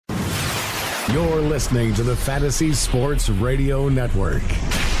You're listening to the Fantasy Sports Radio Network.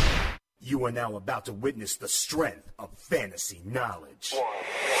 You are now about to witness the strength of fantasy knowledge.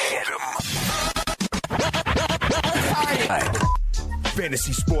 Hit 'em.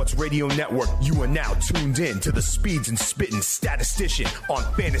 Fantasy Sports Radio Network. You are now tuned in to the Speeds and Spittin' Statistician on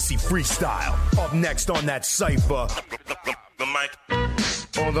Fantasy Freestyle. Up next on that cipher, the mic.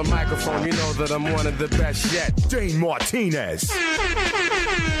 On the microphone, you know that I'm one of the best yet. Dane Martinez.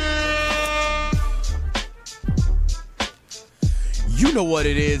 You know what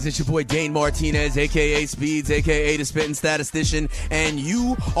it is. It's your boy Dane Martinez, a.k.a. Speeds, a.k.a. the Spittin' Statistician, and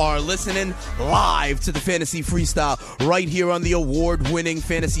you are listening live to the Fantasy Freestyle right here on the award-winning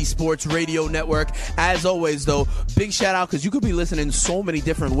Fantasy Sports Radio Network. As always, though, big shout-out because you could be listening so many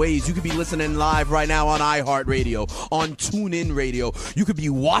different ways. You could be listening live right now on iHeartRadio, on TuneIn Radio. You could be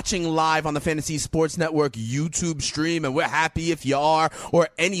watching live on the Fantasy Sports Network YouTube stream, and we're happy if you are, or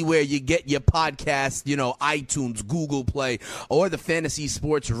anywhere you get your podcast, you know, iTunes, Google Play, or the Fantasy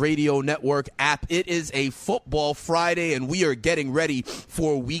Sports Radio Network app. It is a football Friday, and we are getting ready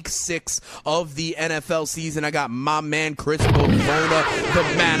for Week 6 of the NFL season. I got my man Chris Bavona, the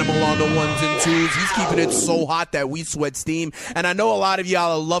manimal on the ones and twos. He's keeping it so hot that we sweat steam, and I know a lot of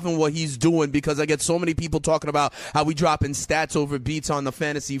y'all are loving what he's doing because I get so many people talking about how we dropping stats over beats on the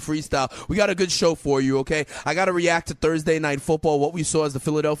Fantasy Freestyle. We got a good show for you, okay? I got to react to Thursday Night Football. What we saw is the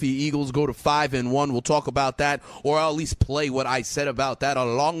Philadelphia Eagles go to 5-1. We'll talk about that, or I'll at least play what I said about that a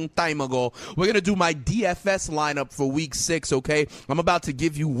long time ago. We're going to do my DFS lineup for Week 6, okay? I'm about to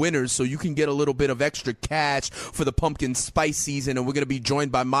give you winners so you can get a little bit of extra cash for the pumpkin spice season, and we're going to be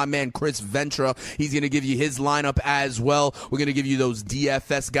joined by my man Chris Ventura. He's going to give you his lineup as well. We're going to give you those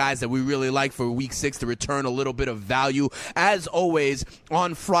DFS guys that we really like for Week 6 to return a little bit of value. As always,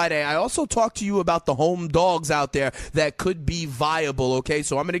 on Friday, I also talked to you about the home dogs out there that could be viable, okay?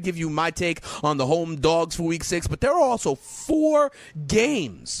 So I'm going to give you my take on the home dogs for Week 6, but there are also 4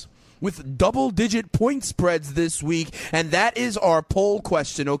 games with double-digit point spreads this week, and that is our poll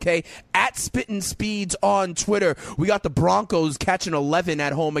question, okay? At Spittin' Speeds on Twitter, we got the Broncos catching 11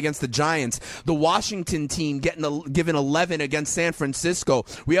 at home against the Giants. The Washington team giving 11 against San Francisco.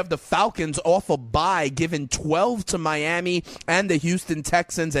 We have the Falcons off a bye, giving 12 to Miami and the Houston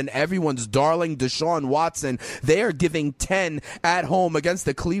Texans, and everyone's darling Deshaun Watson. They are giving 10 at home against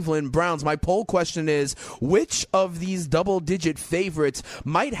the Cleveland Browns. My poll question is, which of these double-digit favorites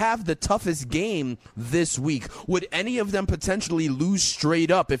might have the toughest game this week? Would any of them potentially lose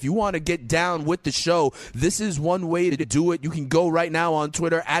straight up? If you want to get down with the show, this is one way to do it. You can go right now on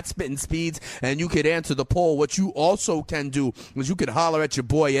Twitter at Spittin' Speeds and you could answer the poll. What you also can do is you could holler at your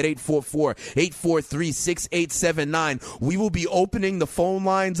boy at 844-843-6879. We will be opening the phone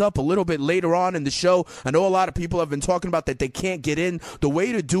lines up a little bit later on in the show. I know a lot of people have been talking about that they can't get in. The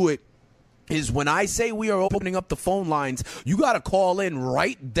way to do it is when I say we are opening up the phone lines, you got to call in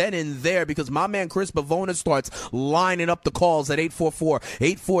right then and there because my man Chris Bavona starts lining up the calls at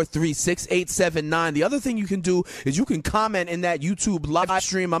 844-843-6879. The other thing you can do is you can comment in that YouTube live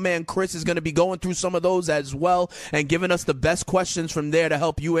stream. My man Chris is going to be going through some of those as well and giving us the best questions from there to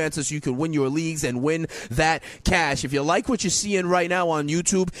help you answer so you can win your leagues and win that cash. If you like what you're seeing right now on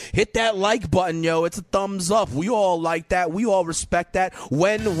YouTube, hit that like button, yo. It's a thumbs up. We all like that. We all respect that.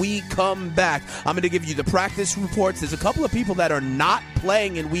 When we come back, I'm going to give you the practice reports. There's a couple of people that are not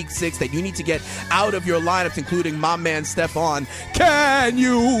playing in Week 6 that you need to get out of your lineups, including my man Stephon. Can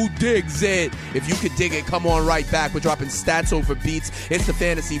you dig it? If you could dig it, come on right back. We're dropping stats over beats. It's the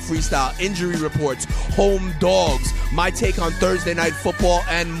Fantasy Freestyle, injury reports, home dogs, my take on Thursday Night Football,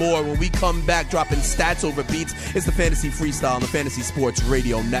 and more. When we come back, dropping stats over beats, it's the Fantasy Freestyle on the Fantasy Sports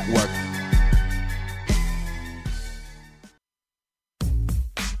Radio Network.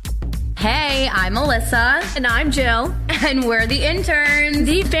 Hey, I'm Melissa. And I'm Jill. And we're the interns.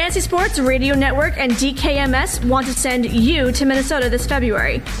 The Fantasy Sports Radio Network and DKMS want to send you to Minnesota this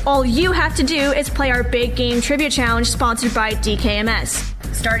February. All you have to do is play our Big Game Trivia Challenge sponsored by DKMS.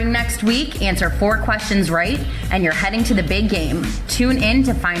 Starting next week, answer 4 questions right, and you're heading to the big game. Tune in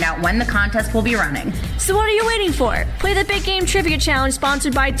to find out when the contest will be running. So what are you waiting for? Play the Big Game Trivia Challenge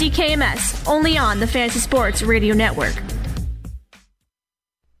sponsored by DKMS, only on the Fantasy Sports Radio Network.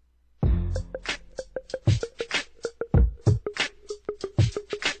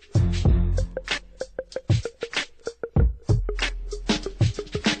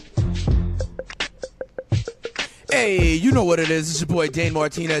 Hey, you know what it is. It's your boy Dane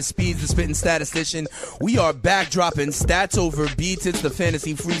Martinez, Speeds, the Spitting Statistician. We are back dropping stats over beats. It's the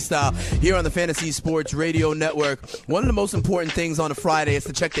Fantasy Freestyle here on the Fantasy Sports Radio Network. One of the most important things on a Friday is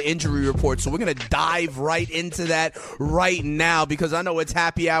to check the injury report. So we're going to dive right into that right now because I know it's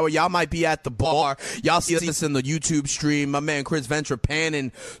happy hour. Y'all might be at the bar. Y'all see us in the YouTube stream. My man Chris Venture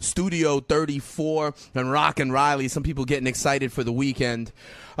panning Studio 34 and Rockin' Riley. Some people getting excited for the weekend.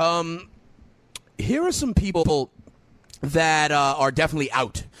 Here are some people that are definitely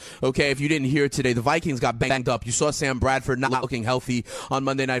out. Okay, if you didn't hear it today, the Vikings got banged up. You saw Sam Bradford not looking healthy on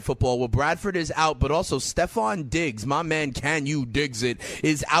Monday Night Football. Well, Bradford is out, but also Stephon Diggs, my man Can You Diggs It,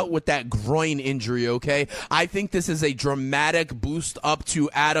 is out with that groin injury, okay? I think this is a dramatic boost up to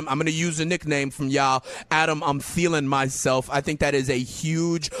Adam. I'm going to use a nickname from y'all. Adam, I'm feeling myself. I think that is a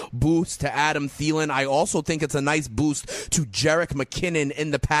huge boost to Adam Thielen. I also think it's a nice boost to Jerick McKinnon in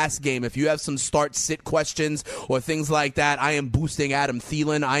the pass game. If you have some start-sit questions or things like that, I am boosting Adam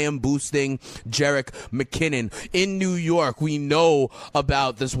Thielen. I am boosting Jerick McKinnon. In New York, we know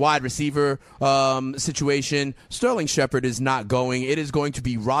about this wide receiver situation. Sterling Shepard is not going. It is going to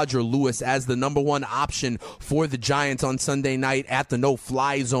be Roger Lewis as the number one option for the Giants on Sunday night at the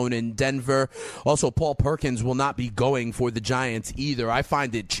no-fly zone in Denver. Also, Paul Perkins will not be going for the Giants either. I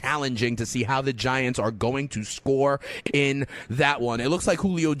find it challenging to see how the Giants are going to score in that one. It looks like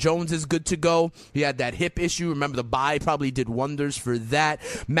Julio Jones is good to go. He had that hip issue. Remember, the bye probably did wonders for that.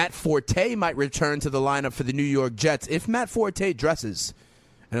 Matt Forte might return to the lineup for the New York Jets. If Matt Forte dresses,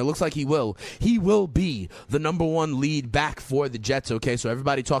 and it looks like he will be the number one lead back for the Jets, okay? So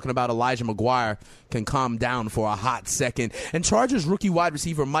everybody talking about Elijah McGuire can calm down for a hot second. And Chargers rookie wide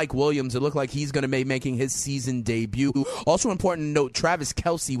receiver Mike Williams, it looked like he's going to be making his season debut. Also important to note, Travis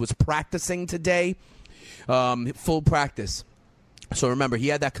Kelce was practicing today, full practice. So remember, he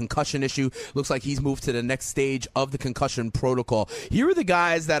had that concussion issue. Looks like he's moved to the next stage of the concussion protocol. Here are the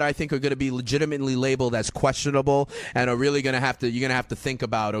guys that I think are going to be legitimately labeled as questionable and are really going to have to, you're going to have to think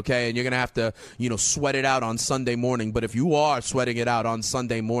about, okay? And you're going to have to, sweat it out on Sunday morning. But if you are sweating it out on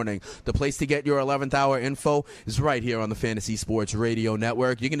Sunday morning, the place to get your 11th hour info is right here on the Fantasy Sports Radio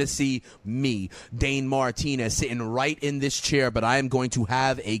Network. You're going to see me, Dane Martinez, sitting right in this chair, but I am going to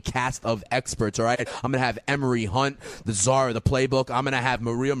have a cast of experts, all right? I'm going to have Emery Hunt, the czar of the playbook. I'm going to have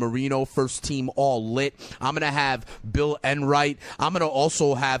Maria Marino, first team all lit. I'm going to have Bill Enright. I'm going to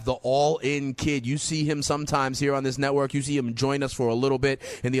also have the all-in kid. You see him sometimes here on this network. You see him join us for a little bit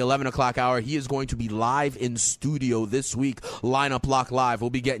in the 11 o'clock hour. He is going to be live in studio this week. Lineup Lock Live. We'll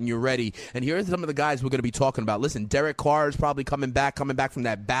be getting you ready. And here are some of the guys we're going to be talking about. Listen, Derek Carr is probably coming back from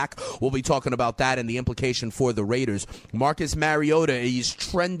that back. We'll be talking about that and the implication for the Raiders. Marcus Mariota, he's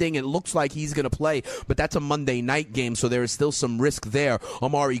trending. It looks like he's going to play, but that's a Monday night game, so there is still some risk there.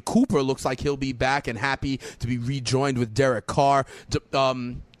 Amari Cooper looks like he'll be back and happy to be rejoined with Derek Carr.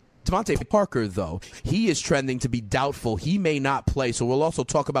 Devontae Parker, though, he is trending to be doubtful. He may not play, so we'll also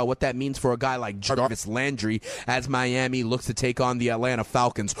talk about what that means for a guy like Jarvis Landry as Miami looks to take on the Atlanta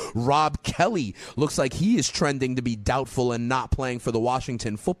Falcons. Rob Kelly looks like he is trending to be doubtful and not playing for the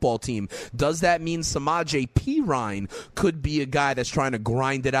Washington football team. Does that mean Samaje Perine could be a guy that's trying to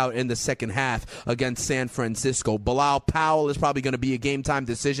grind it out in the second half against San Francisco? Bilal Powell is probably going to be a game-time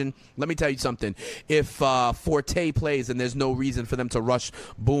decision. Let me tell you something. If Forte plays and there's no reason for them to rush,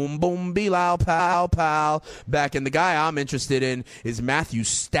 boom, Bilal Powell back. And the guy I'm interested in is Matthew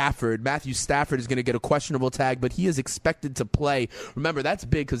Stafford. Matthew Stafford is going to get a questionable tag, but he is expected to play. Remember, that's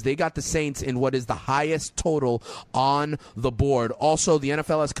big because they got the Saints in what is the highest total on the board. Also, the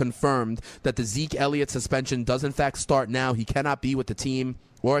NFL has confirmed that the Zeke Elliott suspension does in fact start now. He cannot be with the team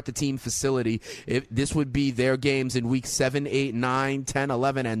or at the team facility. This would be their games in week 7, 8, 9, 10,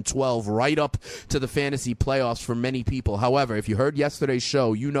 11, and 12, right up to the fantasy playoffs for many people. However, if you heard yesterday's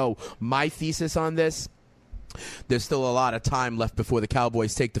show, you know my thesis on this. There's still a lot of time left before the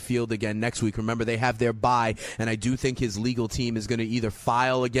Cowboys take the field again next week. Remember, they have their bye, and I do think his legal team is going to either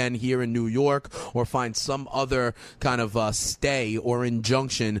file again here in New York or find some other kind of stay or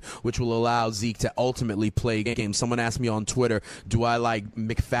injunction which will allow Zeke to ultimately play games. Someone asked me on Twitter, do I like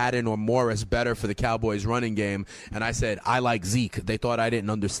McFadden or Morris better for the Cowboys running game? And I said, I like Zeke. They thought I didn't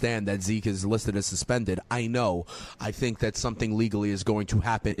understand that Zeke is listed as suspended. I know. I think that something legally is going to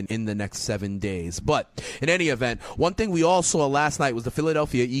happen in the next 7 days. But in any event, one thing we all saw last night was the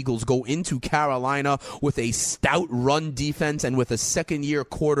Philadelphia Eagles go into Carolina with a stout run defense and with a second-year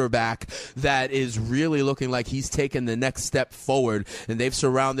quarterback that is really looking like he's taken the next step forward. And they've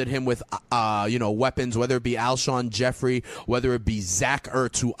surrounded him with, weapons, whether it be Alshon Jeffrey, whether it be Zach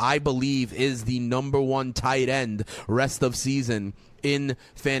Ertz, who I believe is the number one tight end rest of season in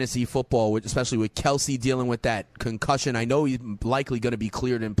fantasy football, especially with Kelce dealing with that concussion. I know he's likely going to be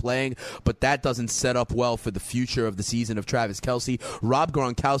cleared and playing, but that doesn't set up well for the future of the season of Travis Kelce. Rob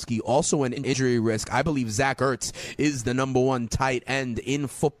Gronkowski, also an injury risk. I believe Zach Ertz is the number one tight end in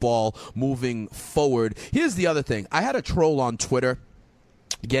football moving forward. Here's the other thing. I had a troll on Twitter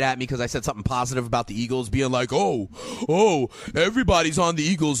get at me because I said something positive about the Eagles, being like, oh, everybody's on the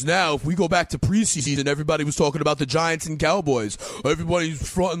Eagles now. If we go back to preseason, everybody was talking about the Giants and Cowboys. Everybody's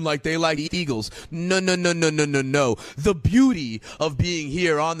fronting like they like the Eagles. No. The beauty of being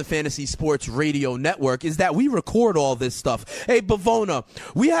here on the Fantasy Sports Radio Network is that we record all this stuff. Hey, Bavona,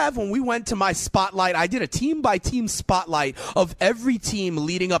 when we went to my spotlight, I did a team-by-team spotlight of every team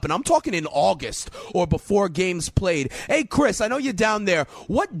leading up, and I'm talking in August or before games played. Hey, Chris, I know you're down there.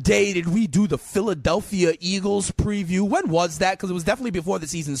 What day did we do the Philadelphia Eagles preview? When was that? Because it was definitely before the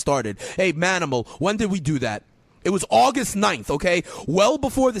season started. Hey, Manimal, when did we do that? It was August 9th, okay? Well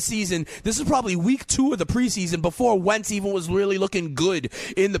before the season. This is probably week 2 of the preseason, before Wentz even was really looking good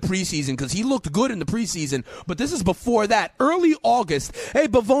in the preseason, because he looked good in the preseason. But this is before that, early August. Hey,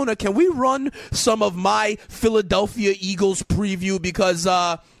 Bavona, can we run some of my Philadelphia Eagles preview? Because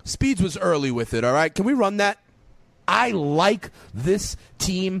Speeds was early with it, all right? Can we run that? I like this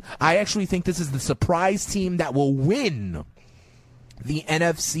team. I actually think this is the surprise team that will win the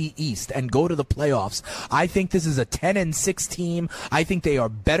NFC East and go to the playoffs. I think this is a 10-6 team. I think they are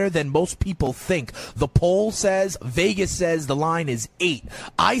better than most people think. The poll says, Vegas says the line is 8.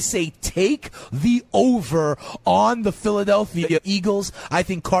 I say take the over on the Philadelphia Eagles. I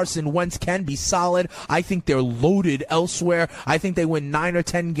think Carson Wentz can be solid. I think they're loaded elsewhere. I think they win 9 or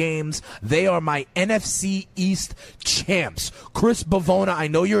 10 games. They are my NFC East champs. Chris Bavona, I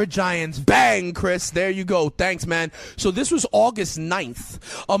know you're a Giants. Bang, Chris. There you go. Thanks, man. So this was August 9th,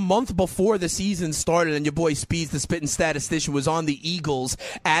 a month before the season started, and your boy Speeds, the spitting statistician, was on the Eagles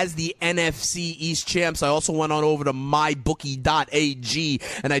as the NFC East champs. I also went on over to mybookie.ag,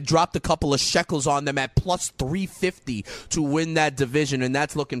 and I dropped a couple of shekels on them at plus 350 to win that division, and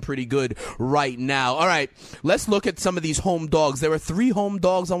that's looking pretty good right now. All right, let's look at some of these home dogs. There are 3 home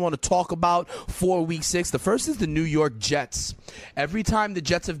dogs I want to talk about for Week 6. The first is the New York Jets. Every time the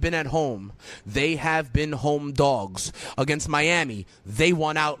Jets have been at home, they have been home dogs. Against Miami, they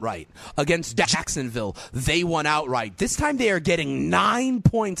won outright. Against Jacksonville, they won outright. This time they are getting 9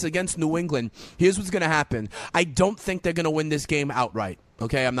 points against New England. Here's what's going to happen. I don't think they're going to win this game outright.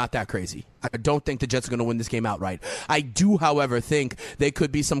 Okay, I'm not that crazy. I don't think the Jets are going to win this game outright. I do, however, think they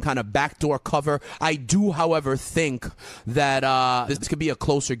could be some kind of backdoor cover. I do, however, think that this could be a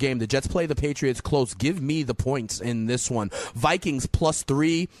closer game. The Jets play the Patriots close. Give me the points in this one. Vikings plus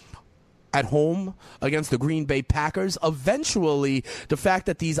 3. At home against the Green Bay Packers. Eventually, the fact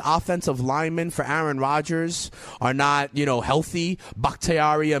that these offensive linemen for Aaron Rodgers are not, healthy,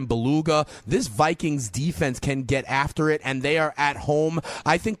 Bakhtiari and Beluga, this Vikings defense can get after it, and they are at home.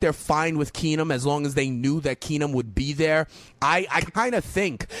 I think they're fine with Keenum as long as they knew that Keenum would be there. I kind of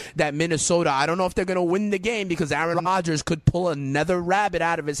think that Minnesota, I don't know if they're going to win the game because Aaron Rodgers could pull another rabbit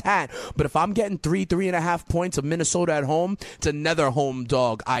out of his hat. But if I'm getting 3.5 points of Minnesota at home, it's another home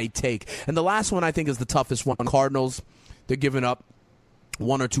dog I take. And the last one I think is the toughest one. Cardinals, they're giving up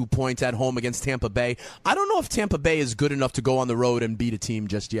 1 or 2 points at home against Tampa Bay. I don't know if Tampa Bay is good enough to go on the road and beat a team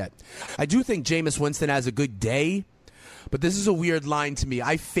just yet. I do think Jameis Winston has a good day, but this is a weird line to me.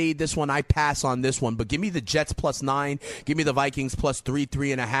 I fade this one. I pass on this one. But give me the Jets plus 9. Give me the Vikings plus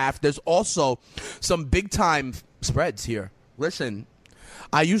 3.5. There's also some big-time spreads here. Listen,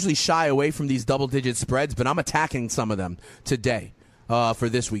 I usually shy away from these double-digit spreads, but I'm attacking some of them today. For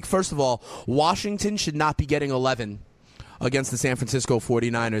this week. First of all, Washington should not be getting 11 against the San Francisco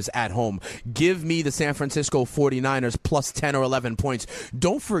 49ers at home. Give me the San Francisco 49ers plus 10 or 11 points.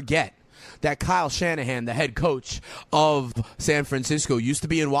 Don't forget that Kyle Shanahan, the head coach of San Francisco, used to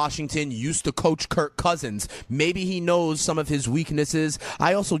be in Washington, used to coach Kirk Cousins. Maybe he knows some of his weaknesses.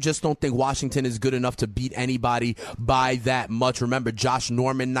 I also just don't think Washington is good enough to beat anybody by that much. Remember, Josh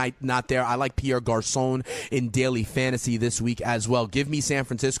Norman not there. I like Pierre Garçon in daily fantasy this week as well. Give me San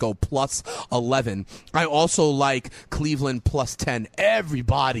Francisco plus 11. I also like Cleveland plus 10.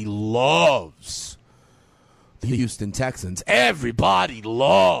 Everybody loves the Houston Texans. Everybody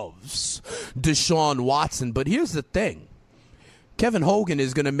loves Deshaun Watson. But here's the thing. Kevin Hogan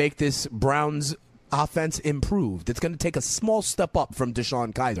is going to make this Browns offense improved. It's going to take a small step up from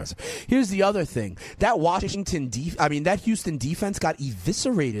Deshaun Kaiser. Here's the other thing. That Houston defense got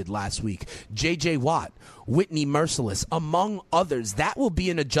eviscerated last week. J.J. Watt, Whitney Merciless, among others. That will be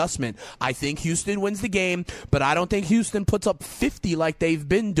an adjustment. I think Houston wins the game, but I don't think Houston puts up 50 like they've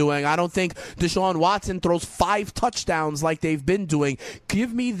been doing. I don't think Deshaun Watson throws 5 touchdowns like they've been doing.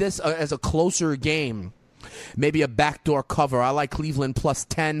 Give me this as a closer game. Maybe a backdoor cover. I like Cleveland plus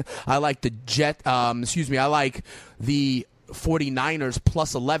 10. I like the I like the 49ers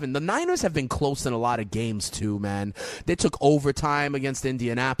plus 11. The Niners have been close in a lot of games too, man. They took overtime against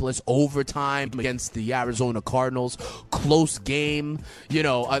Indianapolis, overtime against the Arizona Cardinals. Close game.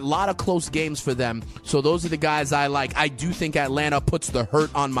 A lot of close games for them. So those are the guys I like. I do think Atlanta puts the hurt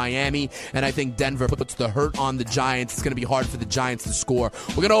on Miami, and I think Denver puts the hurt on the Giants. It's going to be hard for the Giants to score.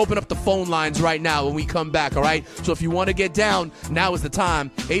 We're going to open up the phone lines right now when we come back, all right? So if you want to get down, now is the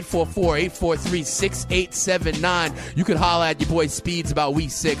time. 844-843-6879. You can holler at your boy Speeds about week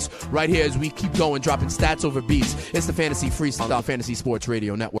 6 right here as we keep going, dropping stats over beats. It's the Fantasy Freestyle Fantasy Sports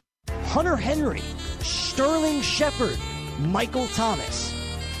Radio Network. Hunter Henry, Sterling Shepard, Michael Thomas.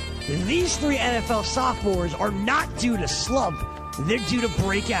 These 3 NFL sophomores are not due to slump. They're due to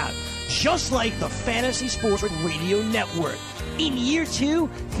break out, just like the Fantasy Sports Radio Network. In year 2,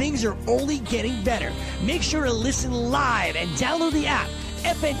 things are only getting better. Make sure to listen live and download the app.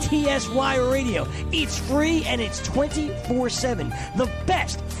 FNTSY Radio. It's free and it's 24/7. The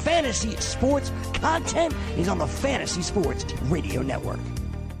best fantasy sports content is on the Fantasy Sports Radio Network.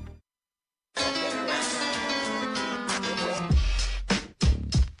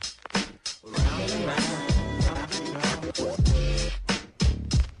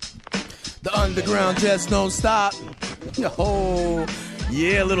 The underground just don't stop. Oh,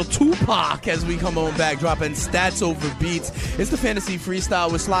 yeah, a little Tupac as we come on back, dropping stats over beats. It's the Fantasy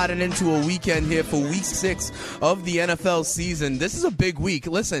Freestyle. We're sliding into a weekend here for week 6 of the NFL season. This is a big week.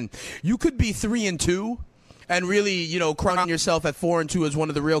 Listen, you could be 3-2. And really, crown yourself at 4-2 as one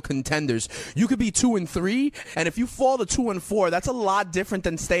of the real contenders. You could be 2-3, and if you fall to 2-4, that's a lot different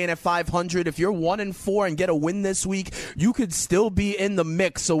than staying at 500. If you're 1-4 and get a win this week, you could still be in the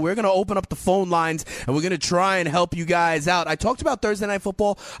mix. So we're gonna open up the phone lines and we're gonna try and help you guys out. I talked about Thursday Night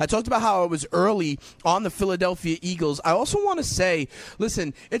Football. I talked about how it was early on the Philadelphia Eagles. I also want to say,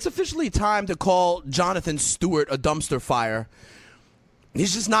 listen, it's officially time to call Jonathan Stewart a dumpster fire.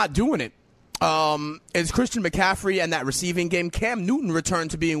 He's just not doing it. It's Christian McCaffrey and that receiving game. Cam Newton returned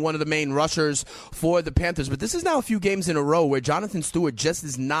to being one of the main rushers for the Panthers. But this is now a few games in a row where Jonathan Stewart just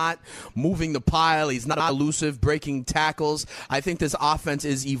is not moving the pile. He's not elusive, breaking tackles. I think this offense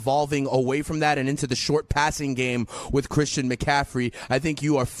is evolving away from that and into the short passing game with Christian McCaffrey. I think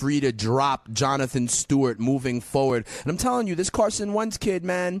you are free to drop Jonathan Stewart moving forward. And I'm telling you, this Carson Wentz kid,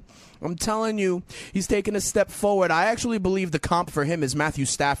 man, I'm telling you, he's taking a step forward. I actually believe the comp for him is Matthew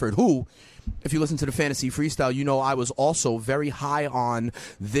Stafford, who, if you listen to the Fantasy Freestyle, I was also very high on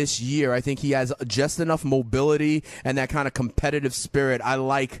this year. I think he has just enough mobility and that kind of competitive spirit. I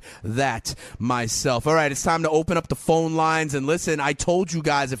like that myself. All right, it's time to open up the phone lines. And listen, I told you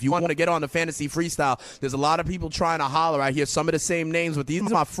guys, if you want to get on the Fantasy Freestyle, there's a lot of people trying to holler. I hear some of the same names, but these are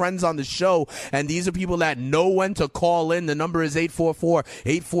my friends on the show, and these are people that know when to call in. The number is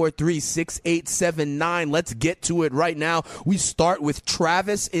 844-843-6879. Let's get to it right now. We start with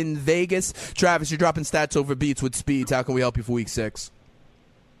Travis in Vegas. Travis, you're dropping stats over beats with Speeds. How can we help you for week 6?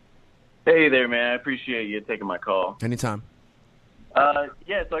 Hey there, man. I appreciate you taking my call. Anytime. So I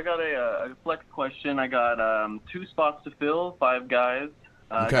got a flex question. I got 2 spots to fill, 5 guys.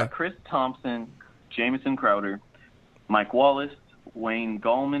 I got Chris Thompson, Jamison Crowder, Mike Wallace, Wayne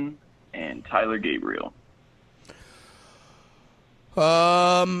Gallman, and Tyler Gabriel.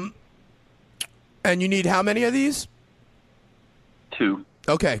 And you need how many of these? 2.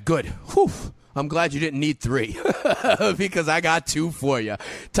 Okay, good. Whew. I'm glad you didn't need 3 because I got 2 for you.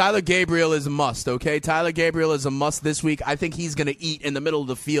 Tyler Gabriel is a must, okay? Tyler Gabriel is a must this week. I think he's going to eat in the middle of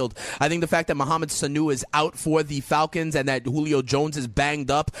the field. I think the fact that Mohamed Sanu is out for the Falcons and that Julio Jones is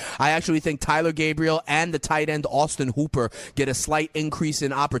banged up, I actually think Tyler Gabriel and the tight end Austin Hooper get a slight increase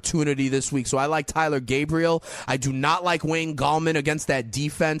in opportunity this week. So I like Tyler Gabriel. I do not like Wayne Gallman against that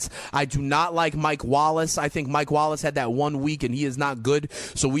defense. I do not like Mike Wallace. I think Mike Wallace had that 1 week and he is not good.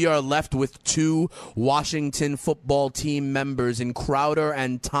 So we are left with 2. two Washington football team members in Crowder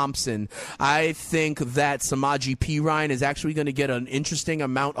and Thompson. I think that Samaje Perine is actually going to get an interesting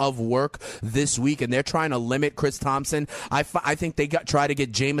amount of work this week, and they're trying to limit Chris Thompson. I think they try to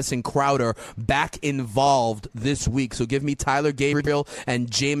get Jamison Crowder back involved this week. So give me Tyler Gabriel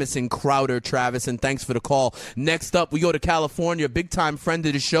and Jamison Crowder, Travis, and thanks for the call. Next up, we go to California. Big-time friend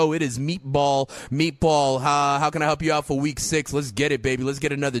of the show. It is Meatball. Meatball, how can I help you out for week 6? Let's get it, baby. Let's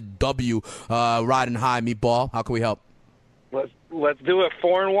get another W riding high, Meatball. How can we help? Let's do it.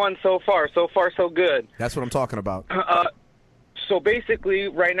 4-1 so far. So far, so good. That's what I'm talking about. So basically,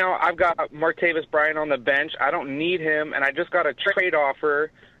 right now, I've got Martavis Bryant on the bench. I don't need him, and I just got a trade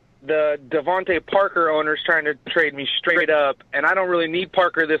offer. The Devontae Parker owner's trying to trade me straight up, and I don't really need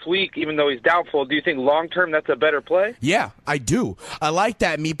Parker this week, even though he's doubtful. Do you think long-term that's a better play? Yeah, I do. I like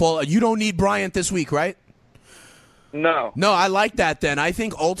that, Meatball. You don't need Bryant this week, right? No, I like that then. I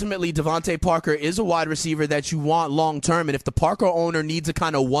think ultimately Devontae Parker is a wide receiver that you want long-term, and if the Parker owner needs a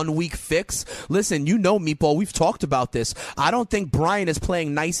kind of one-week fix, listen, you know, Meatball, we've talked about this. I don't think Bryant is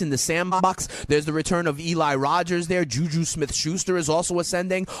playing nice in the sandbox. There's the return of Eli Rogers there. Juju Smith-Schuster is also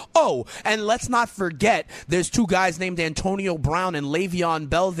ascending. Oh, and let's not forget, there's two guys named Antonio Brown and Le'Veon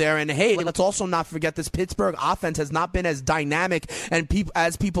Bell there, and hey, let's also not forget this Pittsburgh offense has not been as dynamic and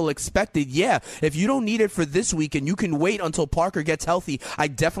as people expected. Yeah, if you don't need it for this week and you can wait until Parker gets healthy, I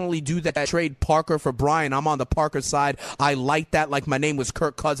definitely do that trade Parker for Brian. I'm on the Parker side. I like that like my name was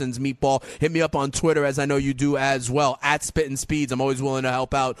Kirk Cousins, Meatball. Hit me up on Twitter, as I know you do as well, at Spittin' Speeds. I'm always willing to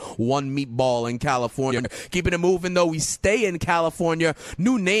help out one Meatball in California. Keeping it moving, though, we stay in California.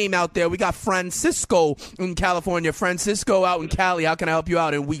 New name out there. We got Francisco in California. Francisco out in Cali. How can I help you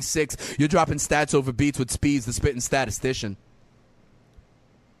out in week 6? You're dropping stats over beats with Speeds, the Spittin' Statistician.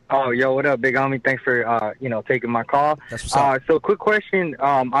 Oh, yo, what up, big homie? Thanks for, taking my call. That's what's up. So quick question.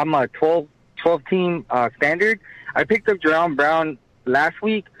 I'm a 12-team standard. I picked up Jerome Brown last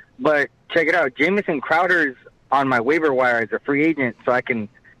week, but check it out. Jamison Crowder's on my waiver wire as a free agent, so I can,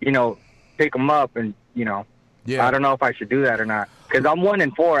 pick him up and, Yeah. I don't know if I should do that or not. Because I'm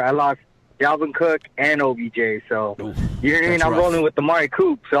 1-4. I lost Dalvin Cook and OBJ, so, you know what I mean? I'm rolling with Amari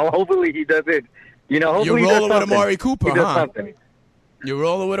Cooper, so hopefully he does it. Hopefully You're rolling with Amari Cooper, he does something. You're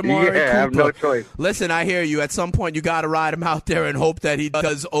rolling with Amari Cooper. I have no choice. Listen, I hear you. At some point, you got to ride him out there and hope that he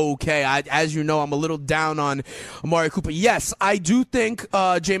does okay. As you know, I'm a little down on Amari Cooper. Yes, I do think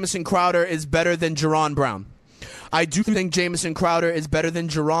Jamison Crowder is better than Jerron Brown. I do think Jamison Crowder is better than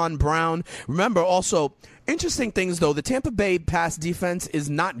Jerron Brown. Remember, also, interesting things, though. The Tampa Bay pass defense is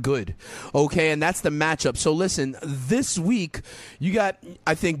not good, okay, and that's the matchup. So, listen, this week, you got,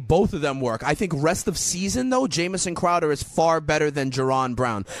 I think, both of them work. I think rest of season, though, Jamison Crowder is far better than Jerron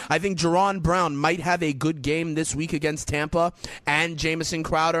Brown. I think Jerron Brown might have a good game this week against Tampa, and Jamison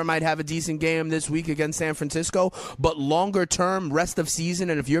Crowder might have a decent game this week against San Francisco, but longer term, rest of season,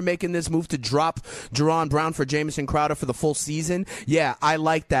 and if you're making this move to drop Jerron Brown for Jamison Crowder for the full season, yeah, I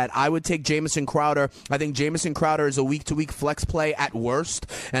like that. I would take Jamison Crowder. I think Jamison Crowder is a week-to-week flex play at worst,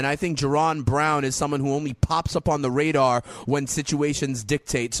 and I think Jerron Brown is someone who only pops up on the radar when situations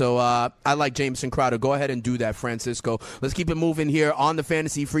dictate. So I like Jamison Crowder. Go ahead and do that, Francisco. Let's keep it moving here on the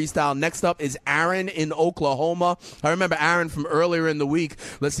Fantasy Freestyle. Next up is Aaron in Oklahoma. I remember Aaron from earlier in the week.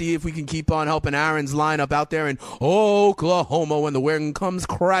 Let's see if we can keep on helping Aaron's lineup out there in Oklahoma when the wind comes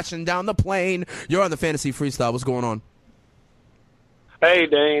crashing down the plain. You're on the Fantasy Freestyle. What's going on? Hey,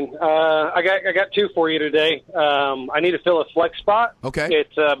 Dane. I got two for you today. I need to fill a flex spot. Okay.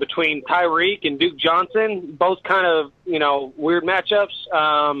 It's between Tyreek and Duke Johnson, both kind of, weird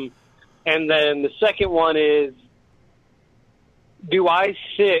matchups. And then the second one is, do I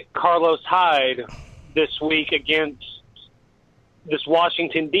sit Carlos Hyde this week against this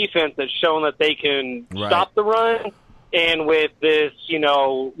Washington defense that's shown that they can stop the run? And with this,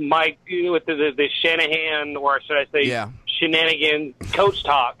 Mike, with the Shanahan, or should I say, shenanigans coach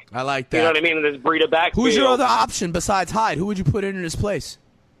talk. I like that. You know what I mean? This Breida backfield. Who's your other option besides Hyde? Who would you put in his place?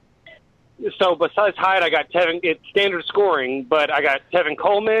 So besides Hyde, I got Tevin. It's standard scoring, but I got Tevin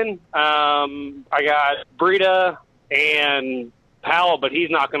Coleman. I got Breida and Powell, but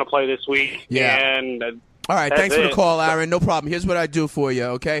he's not going to play this week. Yeah. And all right, thanks for the call, Aaron. No problem. Here's what I do for you,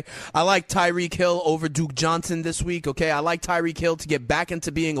 okay? I like Tyreek Hill over Duke Johnson this week, okay? I like Tyreek Hill to get back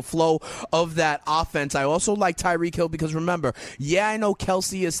into being a flow of that offense. I also like Tyreek Hill because, remember, I know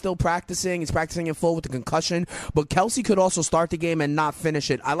Kelsey is still practicing. He's practicing in full with the concussion, but Kelsey could also start the game and not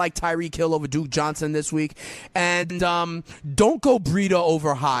finish it. I like Tyreek Hill over Duke Johnson this week. And don't go Breida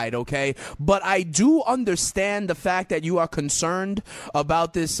over Hyde, okay? But I do understand the fact that you are concerned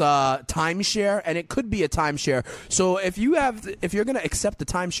about this timeshare, and it could be a timeshare timeshare. So if you're going to accept the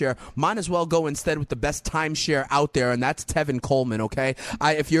timeshare, might as well go instead with the best timeshare out there, and that's Tevin Coleman. Okay,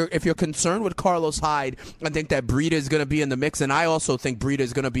 if you're concerned with Carlos Hyde, I think that Breida is going to be in the mix, and I also think Breida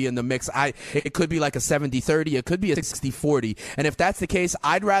is going to be in the mix. It could be like a 70-30, it could be a 60-40, and if that's the case,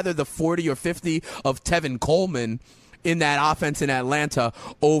 I'd rather the 40 or 50 of Tevin Coleman in that offense in Atlanta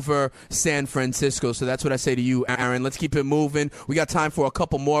over San Francisco. So that's what I say to you, Aaron. Let's keep it moving. We got time for a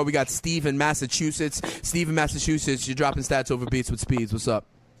couple more. We got Steve in Massachusetts. Steve in Massachusetts, you're dropping stats over beats with Speeds. What's up?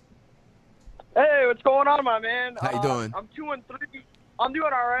 Hey, what's going on, my man? How you doing? I'm 2-3. I'm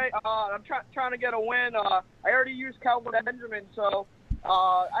doing all right. I'm trying to get a win. I already used Kelvin Benjamin, so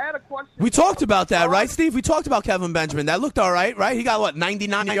I had a question. We talked about that, right, Steve? We talked about Kelvin Benjamin. That looked all right, right? He got,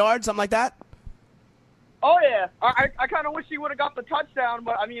 99 yards, something like that? Oh, yeah. I kind of wish he would have got the touchdown,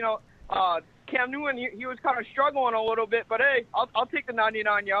 but, Cam Newton, he was kind of struggling a little bit, but, hey, I'll take the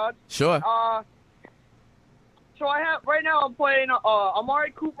 99 yards. Sure. So right now I'm playing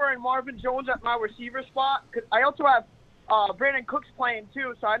Amari Cooper and Marvin Jones at my receiver spot. I also have Brandon Cooks playing,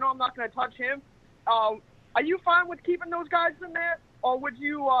 too, so I know I'm not going to touch him. Are you fine with keeping those guys in there, or would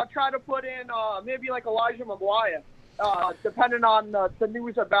you try to put in maybe like Elijah McGuire, depending on the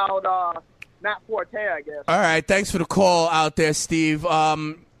news about Matt Forte, I guess. All right, thanks for the call out there, Steve.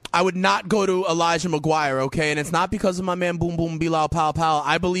 I would not go to Elijah McGuire, okay? And it's not because of my man Boom Boom Bilal Pow Pow.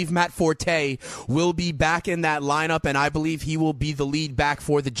 I believe Matt Forte will be back in that lineup, and I believe he will be the lead back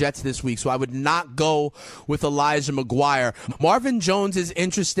for the Jets this week. So I would not go with Elijah McGuire. Marvin Jones is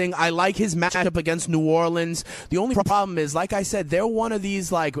interesting. I like his matchup against New Orleans. The only problem is, like I said, they're one of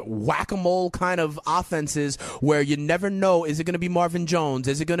these like whack-a-mole kind of offenses where you never know, is it going to be Marvin Jones?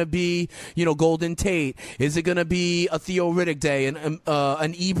 Is it going to be, Golden Tate? Is it going to be a Theo Riddick day, an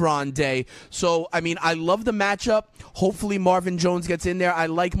Ebron day? So, I love the matchup. Hopefully Marvin Jones gets in there. I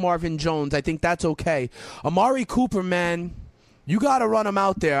like Marvin Jones. I think that's okay. Amari Cooper, man, you got to run him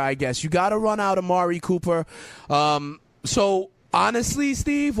out there, I guess. You got to run out Amari Cooper. Honestly,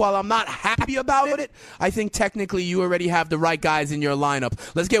 Steve, while I'm not happy about it, I think technically you already have the right guys in your lineup.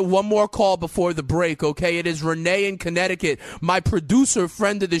 Let's get one more call before the break, okay? It is Renee in Connecticut, my producer,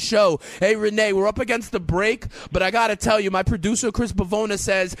 friend of the show. Hey, Renee, we're up against the break, but I got to tell you, my producer, Chris Bavona,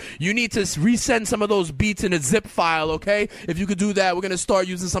 says you need to resend some of those beats in a zip file, okay? If you could do that, we're going to start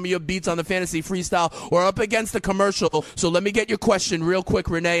using some of your beats on the Fantasy Freestyle. We're up against the commercial, so let me get your question real quick,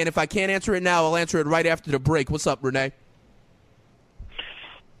 Renee, and if I can't answer it now, I'll answer it right after the break. What's up, Renee?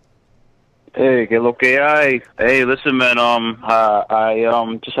 Hey, que lo que hay? Hey, listen, man.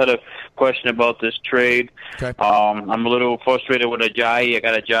 I just had a question about this trade. Okay. I'm a little frustrated with Ajayi. I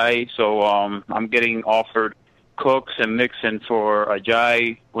got Ajayi, so I'm getting offered Cooks and Mixon for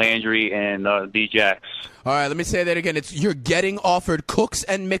Ajayi, Landry, and Djax. All right, let me say that again. You're getting offered Cooks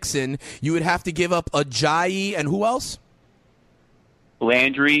and Mixon. You would have to give up Ajayi and who else?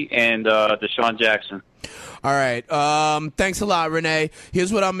 Landry and Deshaun Jackson. All right. Thanks a lot, Renee.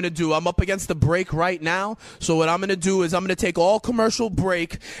 Here's what I'm going to do. I'm up against the break right now. So what I'm going to do is I'm going to take all commercial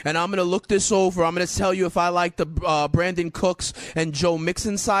break, and I'm going to look this over. I'm going to tell you if I like the Brandon Cooks and Joe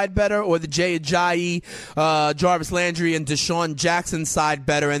Mixon side better or the Jay Ajayi, Jarvis Landry, and Deshaun Jackson side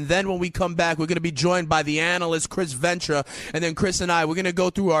better. And then when we come back, we're going to be joined by the analyst, Chris Ventura. And then Chris and I, we're going to go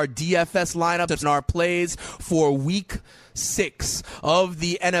through our DFS lineups and our plays for week 6 of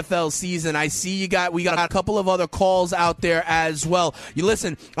the NFL season. I see we got a couple of other calls out there as well. You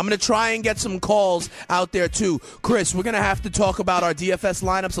listen, I'm going to try and get some calls out there too. Chris, we're going to have to talk about our DFS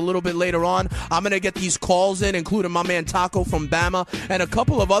lineups a little bit later on. I'm going to get these calls in, including my man Taco from Bama and a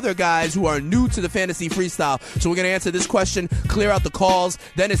couple of other guys who are new to the Fantasy Freestyle. So we're going to answer this question, clear out the calls.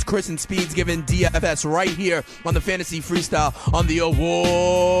 Then it's Chris and Speeds giving DFS right here on the Fantasy Freestyle on the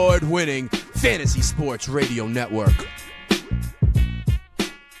award-winning Fantasy Sports Radio Network.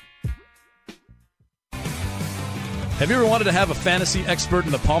 Have you ever wanted to have a fantasy expert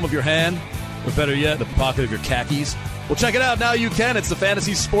in the palm of your hand? Or better yet, the pocket of your khakis? Well, check it out. Now you can. It's the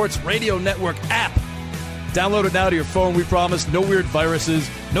Fantasy Sports Radio Network app. Download it now to your phone, we promise. No weird viruses,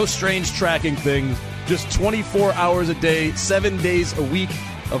 no strange tracking things. Just 24 hours a day, 7 days a week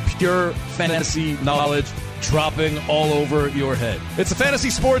of pure fantasy knowledge dropping all over your head. It's the Fantasy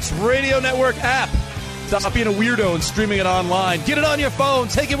Sports Radio Network app. Stop being a weirdo and streaming it online. Get it on your phone.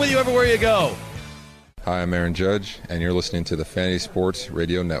 Take it with you everywhere you go. Hi, I'm Aaron Judge, and you're listening to the Fantasy Sports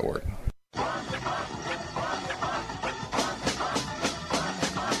Radio Network.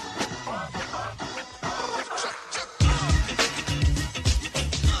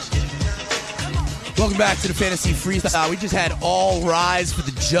 Welcome back to the Fantasy Freestyle. We just had All Rise for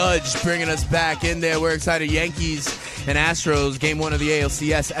the Judge bringing us back in there. We're excited. Yankees and Astros game 1 of the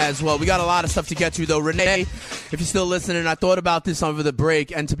ALCS as well. We got a lot of stuff to get to, though. Renee, if you're still listening, I thought about this over the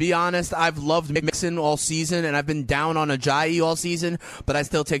break, and to be honest, I've loved Mixon all season, and I've been down on Ajayi all season, but I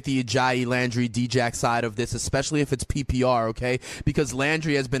still take the Ajayi, Landry, D-Jack side of this, especially if it's PPR, okay? Because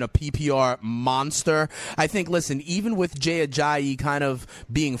Landry has been a PPR monster. I think, listen, even with Jay Ajayi kind of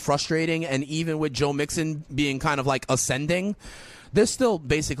being frustrating, and even with Joe Mixon being kind of like ascending, they're still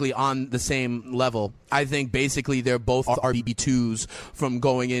basically on the same level. I think basically they're both RB2s from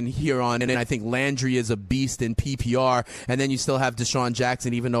going in here on, and I think Landry is a beast in PPR, and then you still have Deshaun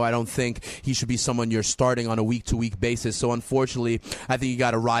Jackson, even though I don't think he should be someone you're starting on a week-to-week basis. So unfortunately, I think you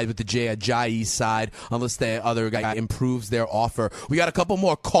got to ride with the Jay Ajayi side unless the other guy improves their offer. We got a couple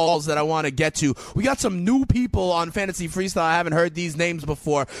more calls that I want to get to. We got some new people on Fantasy Freestyle. I haven't heard these names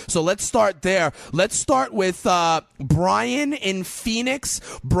before, so let's start there. Let's start with Brian in Phoenix.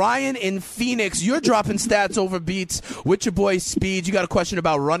 Brian in Phoenix, you're dropping stats over beats with your boy Speed. You got a question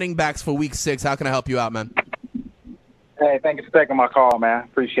about running backs for week 6. How can I help you out, man? Hey, thank you for taking my call, man.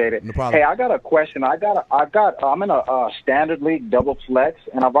 Appreciate it. No problem. Hey, I got a question. I'm in a standard league double flex,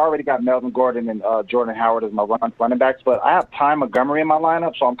 and I've already got Melvin Gordon and Jordan Howard as my running backs, but I have Ty Montgomery in my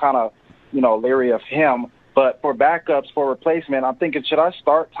lineup, so I'm kind of, leery of him. But for backups, for replacement, I'm thinking, should I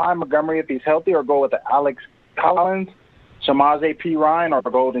start Ty Montgomery if he's healthy, or go with the Alex Collins, Samaje Perine, or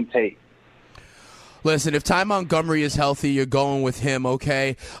Golden Tate? Listen, if Ty Montgomery is healthy, you're going with him,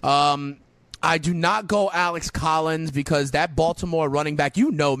 okay? I do not go Alex Collins because that Baltimore running back,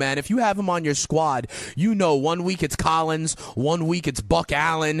 man, if you have him on your squad, 1 week it's Collins, 1 week it's Buck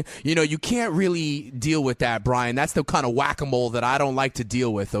Allen. You can't really deal with that, Brian. That's the kind of whack-a-mole that I don't like to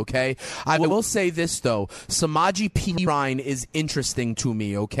deal with, okay? I will say this, though. Samaje Perine is interesting to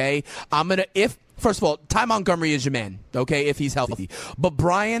me, okay? First of all, Ty Montgomery is your man, okay, if he's healthy. But,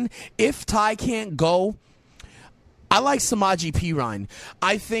 Brian, if Ty can't go, I like Samaje Perine.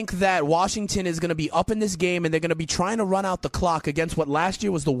 I think that Washington is going to be up in this game, and they're going to be trying to run out the clock against what last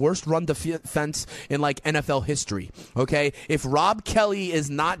year was the worst run defense in, NFL history, okay? If Rob Kelly is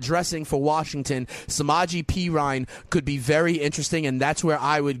not dressing for Washington, Samaje Perine could be very interesting, and that's where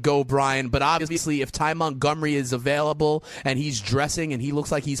I would go, Brian. But obviously, if Ty Montgomery is available and he's dressing and he looks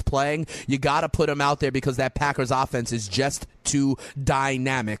like he's playing, you got to put him out there because that Packers offense is just too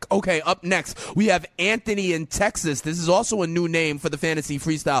dynamic. Okay, up next, we have Anthony in Texas. This is also a new name for the Fantasy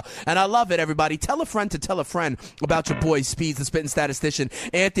Freestyle, and I love it, everybody. Tell a friend to tell a friend about your boy Speeds, the Spitting Statistician.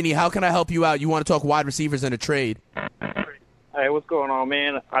 Anthony, how can I help you out? You want to talk wide receivers in a trade? Hey, what's going on,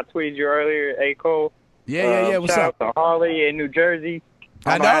 man? I tweeted you earlier, Cole. Yeah. What's shout up? out to Harley in New Jersey.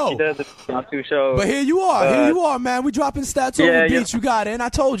 I know. He does it on 2 shows. But here you are, man. We dropping stats over beats. Yeah. You got it. And I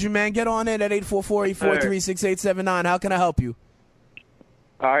told you, man, get on in at 844-843-6879. How can I help you?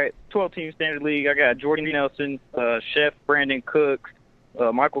 All right, 12-team standard league. I got Jordan Nelson, Chef Brandon Cooks,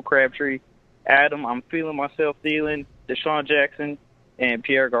 Michael Crabtree, Adam. I'm feeling myself Thielen, Deshaun Jackson, and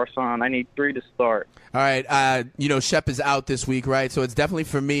Pierre Garçon. I need 3 to start. All right, Shep is out this week, right? So it's definitely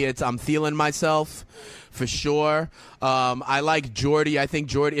for me. I'm feeling myself for sure. I like Jordy. I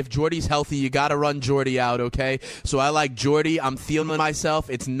think if Jordy's healthy, you got to run Jordy out, okay? So I like Jordy. I'm feeling myself.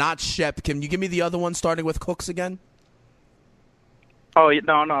 It's not Shep. Can you give me the other one starting with Cooks again? Oh,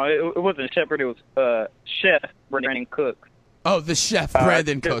 no, it wasn't Shepard. It was Chef Brandon Cooks. Oh, the Chef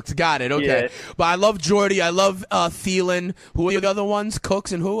Brandon Cooks. Got it. Okay. Yeah. But I love Jordy. I love Thielen. Who are the other ones?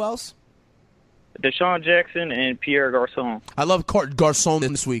 Cooks and who else? Deshaun Jackson and Pierre Garçon. I love Garçon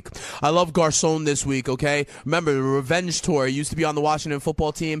this week. Okay? Remember, the Revenge Tour used to be on the Washington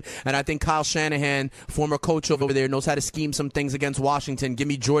football team, and I think Kyle Shanahan, former coach over there, knows how to scheme some things against Washington. Give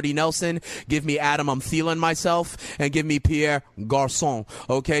me Jordy Nelson. Give me Adam. I'm feeling myself. And give me Pierre Garçon.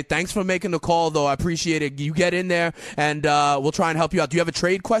 Okay? Thanks for making the call, though. I appreciate it. You get in there, and we'll try and help you out. Do you have a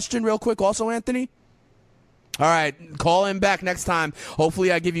trade question real quick also, Anthony? All right, call in back next time.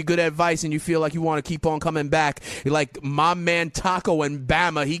 Hopefully I give you good advice and you feel like you want to keep on coming back. Like my man Taco and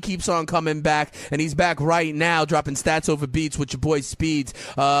Bama, he keeps on coming back, and he's back right now dropping stats over beats with your boy Speeds.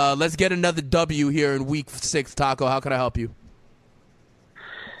 Let's get another W here in week 6, Taco. How can I help you?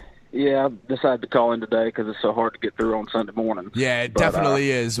 Yeah, I decided to call in today because it's so hard to get through on Sunday mornings. Yeah, it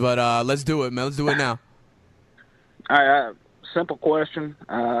definitely is, but let's do it, man. Let's do it now. All right, simple question.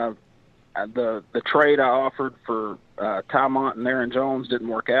 The trade I offered for Ty Mont and Aaron Jones didn't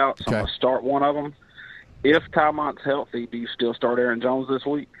work out, so I'm going to start one of them. If Ty Mont's healthy, do you still start Aaron Jones this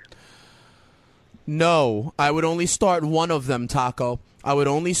week? No, I would only start one of them, Taco. I would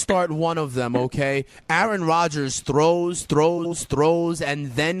only start one of them, okay? Aaron Rodgers throws,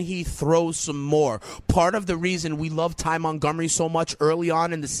 and then he throws some more. Part of the reason we love Ty Montgomery so much early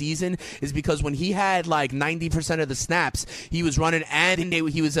on in the season is because when he had like 90% of the snaps, he was running and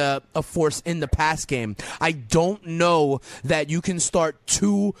he was a force in the pass game. I don't know that you can start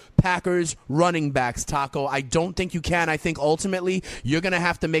 2 Packers running backs, Taco. I don't think you can. I think ultimately you're going to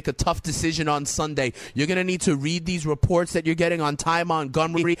have to make a tough decision on Sunday. You're going to need to read these reports that you're getting on Ty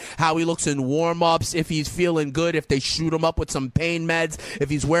Montgomery, how he looks in warm-ups, if he's feeling good, if they shoot him up with some pain meds, if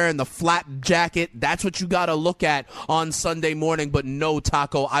he's wearing the flat jacket. That's what you got to look at on Sunday morning. But no,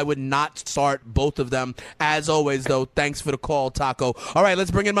 Taco, I would not start both of them. As always, though, thanks for the call, Taco. All right,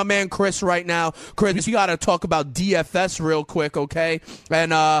 let's bring in my man Chris right now. Chris, you got to talk about DFS real quick, okay?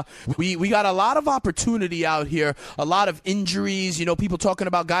 And we got a lot of opportunity out here, a lot of injuries. You know, people talking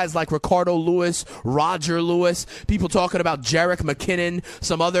about guys like Ricardo Lewis, Roger Lewis, people talking about Jerick McKinnon,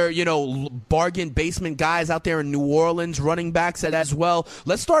 some other, you know, bargain basement guys out there in New Orleans, running backs as well.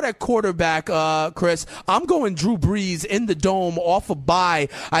 Let's start at quarterback, Chris. I'm going Drew Brees in the Dome off a bye.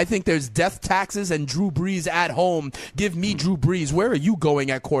 I think there's death taxes and Drew Brees at home. Give me Drew Brees. Where are you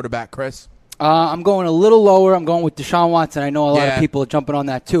going at quarterback, Chris? I'm going a little lower. I'm going with Deshaun Watson. I know a lot of people are jumping on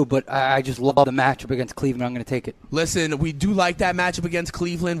that too, but I just love the matchup against Cleveland. I'm going to take it. Listen, we do like that matchup against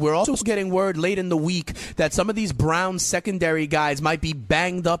Cleveland. We're also getting word late in the week that some of these Browns secondary guys might be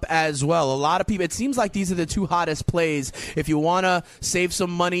banged up as well. A lot of people, it seems like these are the 2 hottest plays. If you want to save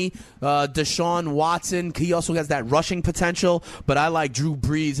some money, Deshaun Watson, he also has that rushing potential, but I like Drew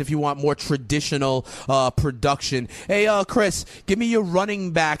Brees if you want more traditional production. Hey, Chris, give me your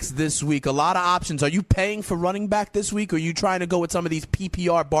running backs this week. A lot of options. Are you paying for running back this week, or are you trying to go with some of these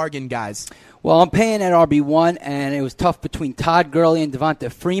PPR bargain guys? Well, I'm paying at RB1, and it was tough between Todd Gurley and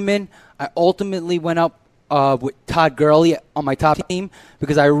Devonta Freeman. I ultimately went up with Todd Gurley on my top team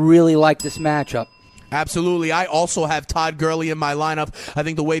because I really like this matchup. Absolutely. I also have Todd Gurley in my lineup. I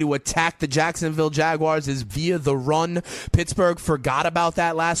think the way to attack the Jacksonville Jaguars is via the run. Pittsburgh forgot about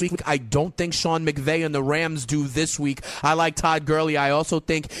that last week. I don't think Sean McVay and the Rams do this week. I like Todd Gurley. I also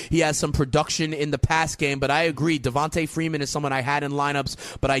think he has some production in the pass game, but I agree. Devonta Freeman is someone I had in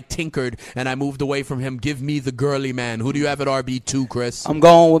lineups, but I tinkered and I moved away from him. Give me the Gurley man. Who do you have at RB2, Chris? I'm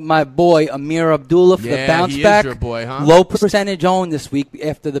going with my boy Amir Abdullah for the bounce back. Is your boy, huh? Low percentage owned this week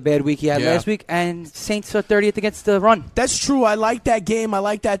after the bad week he had last week, and Saints are 30th against the run. That's true. I like that game. I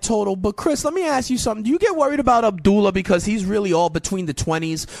like that total. But, Chris, let me ask you something. Do you get worried about Abdullah because he's really all between the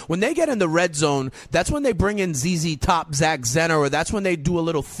 20s? When they get in the red zone, that's when they bring in ZZ Top, Zach Zenner, or that's when they do a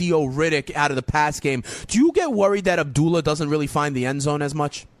little Theo Riddick out of the pass game. Do you get worried that Abdullah doesn't really find the end zone as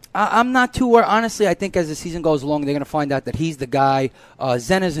much? I'm not too worried. Honestly, I think as the season goes along, they're going to find out that he's the guy.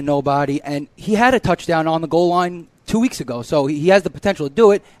 Zenner's a nobody, and he had a touchdown on the goal line 2 weeks ago, so he has the potential to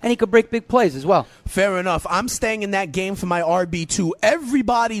do it, and he could break big plays as well. Fair enough. I'm staying in that game for my RB2.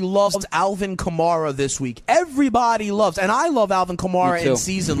 Everybody loves Alvin Kamara this week. Everybody loves, and I love Alvin Kamara in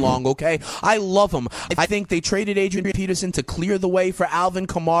season long, okay? I love him. I think they traded Adrian Peterson to clear the way for Alvin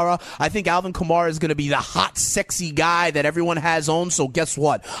Kamara. I think Alvin Kamara is going to be the hot, sexy guy that everyone has owned, so guess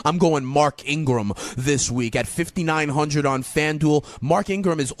what? I'm going Mark Ingram this week at 5,900 on FanDuel. Mark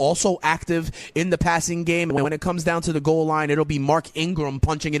Ingram is also active in the passing game, and when it comes down to the goal line, it'll be Mark Ingram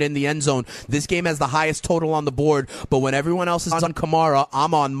punching it in the end zone. This game has the highest total on the board, but when everyone else is on Kamara,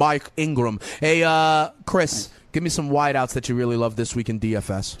 I'm on Mike Ingram. Hey, Chris, give me some wideouts that you really love this week in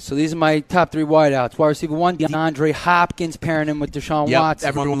DFS. So these are my top 3 wideouts. Wide receiver 1, DeAndre Hopkins, pairing him with Deshaun Watson.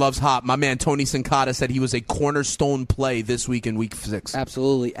 Everyone loves Hop. My man Tony Sincata said he was a cornerstone play this week in Week 6.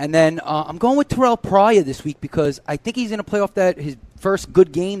 Absolutely. And then I'm going with Terrell Pryor this week because I think he's going to play off his first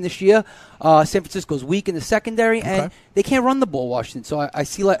good game this year. San Francisco's weak in the secondary, and they can't run the ball, Washington. So I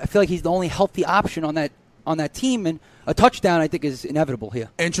feel like he's the only healthy option on that team, and a touchdown I think is inevitable here.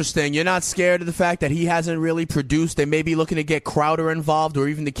 Interesting. You're not scared of the fact that he hasn't really produced? They may be looking to get Crowder involved or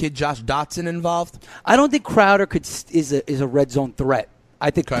even the kid Josh Dotson involved? I don't think Crowder is a red zone threat. I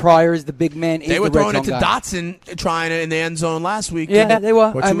think Pryor is the big man. They were throwing it to Dotson, trying it in the end zone last week. Yeah, they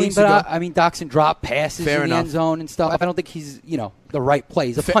were. I mean, Dotson dropped passes in the end zone and stuff. I don't think he's the right play.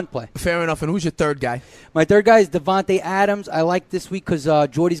 He's a punt play. Fair enough. And who's your third guy? My third guy is Devontae Adams. I like this week because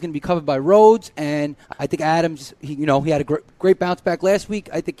Jordy's going to be covered by Rhodes, and I think Adams. He had a great bounce back last week.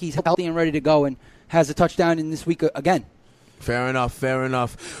 I think he's healthy and ready to go, and has a touchdown in this week again. Fair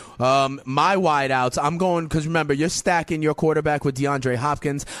enough. My wideouts, I'm going, because remember, you're stacking your quarterback with DeAndre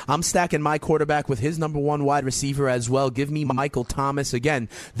Hopkins. I'm stacking my quarterback with his number one wide receiver as well. Give me Michael Thomas. Again,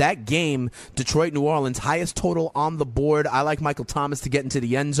 that game, Detroit-New Orleans, highest total on the board. I like Michael Thomas to get into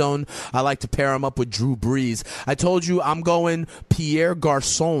the end zone. I like to pair him up with Drew Brees. I told you I'm going Pierre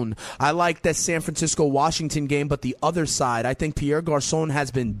Garçon. I like that San Francisco-Washington game, but the other side, I think Pierre Garçon has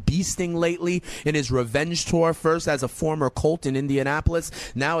been beasting lately in his revenge tour, first as a former Colt in Indianapolis,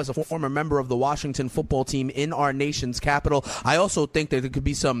 now as a former member of the Washington football team in our nation's capital. I also think that there could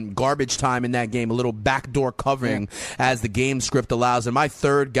be some garbage time in that game, a little backdoor covering as the game script allows. And my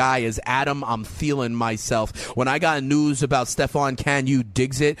third guy is Adam. I'm feeling myself. When I got news about Stephon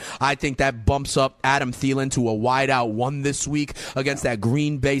Diggs, I think that bumps up Adam Thielen to a wideout 1 this week against that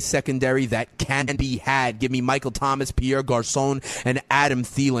Green Bay secondary that can be had. Give me Michael Thomas, Pierre Garçon, and Adam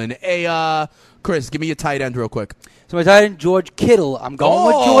Thielen. Hey, Chris, give me your tight end real quick. So my tight end, George Kittle. I'm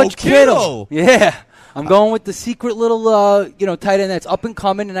going with George Kittle. Yeah. I'm going with the secret little, tight end that's up and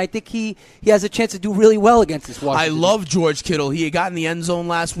coming, and I think he has a chance to do really well against this Washington. I love George Kittle. He got in the end zone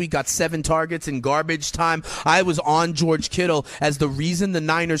last week, got 7 targets in garbage time. I was on George Kittle as the reason the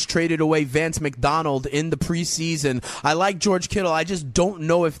Niners traded away Vance McDonald in the preseason. I like George Kittle. I just don't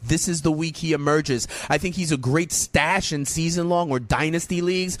know if this is the week he emerges. I think he's a great stash in season-long or dynasty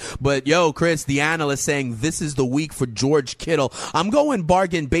leagues, but, Chris, the analyst saying this is the week for George Kittle. I'm going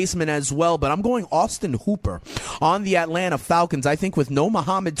bargain basement as well, but I'm going Austin Hooper on the Atlanta Falcons. I think with no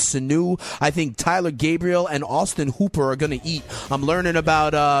Mohamed Sanu, I think Tyler Gabriel and Austin Hooper are going to eat. I'm learning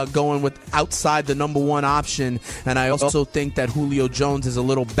about going with outside the number one option, and I also think that Julio Jones is a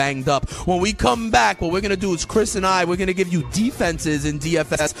little banged up. When we come back, what we're going to do is Chris and we're going to give you defenses in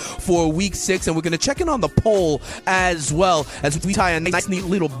DFS for Week 6, and we're going to check in on the poll as well as we tie a nice, neat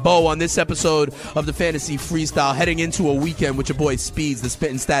little bow on this episode of the Fantasy Freestyle, heading into a weekend with your boy Speeds, the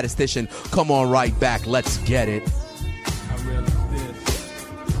spitting statistician. Come on right back. Let's get it.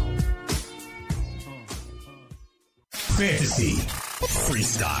 Fantasy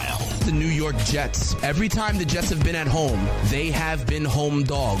Freestyle. The New York Jets. Every time the Jets have been at home, they have been home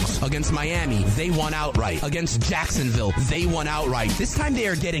dogs. Against Miami, they won outright. Against Jacksonville, they won outright. This time they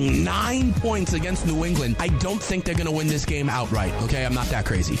are getting 9 points against New England. I don't think they're going to win this game outright, okay? I'm not that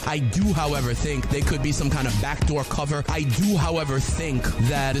crazy. I do, however, think they could be some kind of backdoor cover. I do, however, think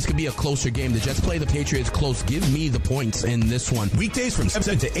that this could be a closer game. The Jets play the Patriots close. Give me the points in this one. Weekdays from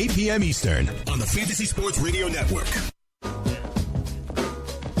 7 to 8 p.m. Eastern on the Fantasy Sports Radio Network.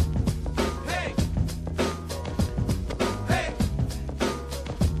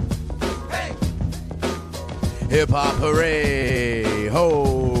 Hip hop hooray,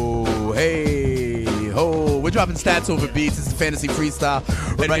 ho, hey, ho. We're dropping stats over beats. It's the Fantasy Freestyle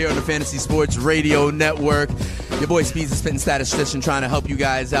right here on the Fantasy Sports Radio Network. Your boy Speeds, the spitting statistician, trying to help you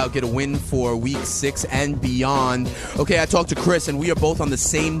guys out get a win for Week 6 and beyond. Okay, I talked to Chris, and we are both on the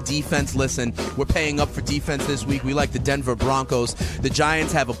same defense. Listen, we're paying up for defense this week. We like the Denver Broncos. The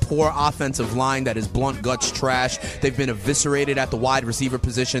Giants have a poor offensive line that is blunt guts trash. They've been eviscerated at the wide receiver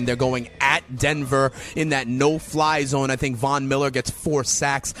position. They're going at Denver in that no-fly zone. I think Von Miller gets 4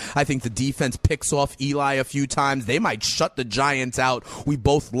 sacks. I think the defense picks off Eli a few times. They might shut the Giants out. We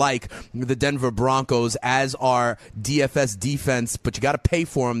both like the Denver Broncos as our DFS defense, but you got to pay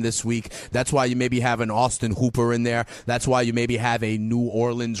for them this week. That's why you maybe have an Austin Hooper in there. That's why you maybe have a New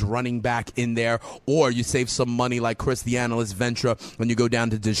Orleans running back in there, or you save some money like Chris the analyst venture when you go down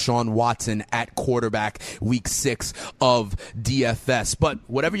to Deshaun Watson at quarterback Week 6 of DFS. But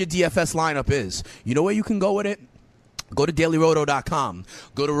whatever your DFS lineup is, you know where you can go with it? Go to dailyroto.com.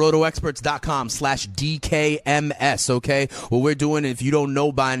 Go to rotoexperts.com/DKMS, okay? What we're doing, if you don't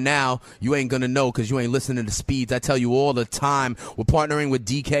know by now, you ain't going to know because you ain't listening to Speeds. I tell you all the time, we're partnering with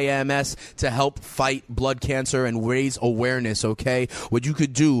DKMS to help fight blood cancer and raise awareness, okay? What you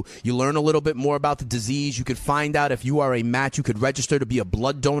could do, you learn a little bit more about the disease. You could find out if you are a match. You could register to be a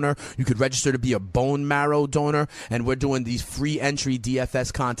blood donor. You could register to be a bone marrow donor. And we're doing these free entry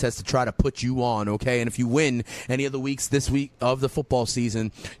DFS contests to try to put you on, okay? And if you win any of the weeks this week of the football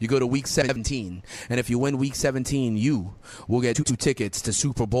season, you go to Week 17. And if you win Week 17, you will get 2 tickets to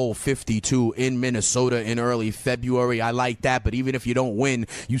Super Bowl 52 in Minnesota in early February. I like that, but even if you don't win,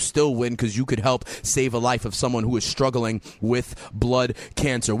 you still win because you could help save a life of someone who is struggling with blood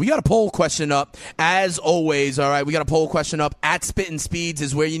cancer. We got a poll question up, as always, all right? We got a poll question up. At Spittin' Speeds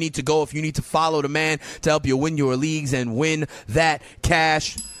is where you need to go if you need to follow the man to help you win your leagues and win that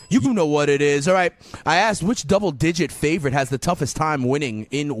cash. You know what it is. All right. I asked which double-digit favorite has the toughest time winning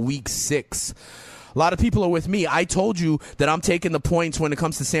in Week 6. A lot of people are with me. I told you that I'm taking the points when it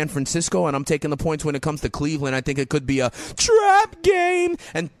comes to San Francisco, and I'm taking the points when it comes to Cleveland. I think it could be a trap game.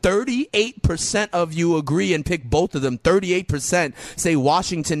 And 38% of you agree and pick both of them. 38% say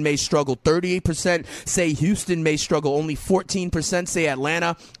Washington may struggle. 38% say Houston may struggle. Only 14% say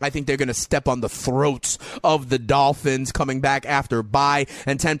Atlanta. I think they're going to step on the throats of the Dolphins coming back after bye.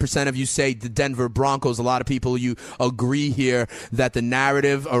 And 10% of you say the Denver Broncos. A lot of people, you agree here that the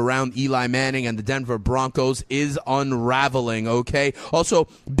narrative around Eli Manning and the Denver Broncos is unraveling, okay? Also,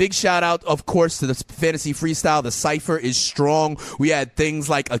 big shout out, of course, to the Fantasy Freestyle. The Cypher is strong. We had things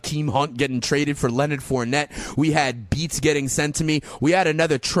like Akeem Hunt getting traded for Leonard Fournette. We had beats getting sent to me. We had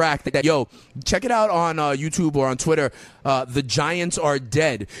another track that, yo, check it out on YouTube or on Twitter. The Giants Are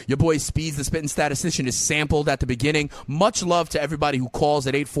Dead. Your boy Speeds, the Spittin' Statistician, is sampled at the beginning. Much love to everybody who calls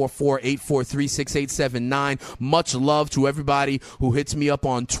at 844-843-6879. Much love to everybody who hits me up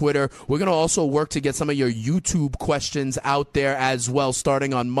on Twitter. We're going to also work to get some of your YouTube questions out there as well,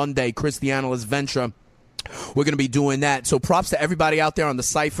 starting on Monday. Chris the Analyst Ventra. We're going to be doing that. So props to everybody out there on the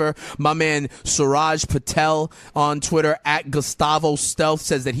Cypher. My man Suraj Patel on Twitter at Gustavo Stealth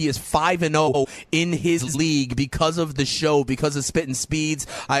says that he is 5-0 in his league because of the show, because of Spittin' Speeds.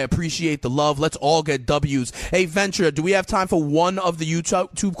 I appreciate the love. Let's all get W's. Hey, Ventura, do we have time for one of the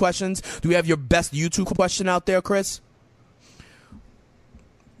YouTube questions? Do we have your best YouTube question out there, Chris?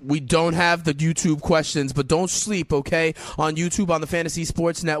 We don't have the YouTube questions, but don't sleep, okay? On YouTube, on the Fantasy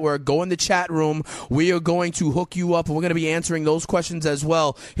Sports Network, go in the chat room. We are going to hook you up, and we're going to be answering those questions as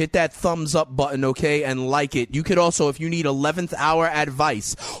well. Hit that thumbs up button, okay, and like it. You could also, if you need 11th hour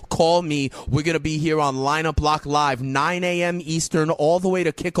advice, call me. We're going to be here on Lineup Block Live, 9 a.m. Eastern, all the way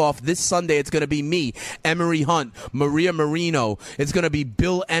to kickoff. This Sunday, it's going to be me, Emery Hunt, Maria Marino. It's going to be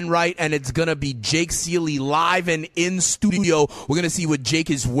Bill Enright, and it's going to be Jake Seeley live and in studio. We're going to see what Jake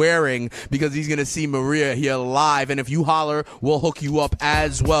is wearing because he's going to see Maria here live. And if you holler, we'll hook you up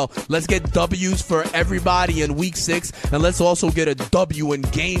as well. Let's get W's for everybody in Week 6. And let's also get a W in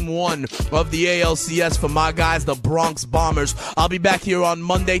Game 1 of the ALCS for my guys, the Bronx Bombers. I'll be back here on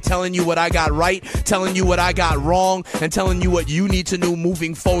Monday telling you what I got right, telling you what I got wrong, and telling you what you need to know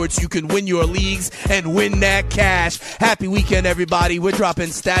moving forward so you can win your leagues and win that cash. Happy weekend, everybody. We're dropping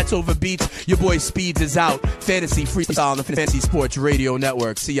stats over beats. Your boy Speeds is out. Fantasy Freestyle on the Fantasy Sports Radio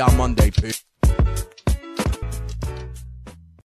Network. See y'all Monday. Peace.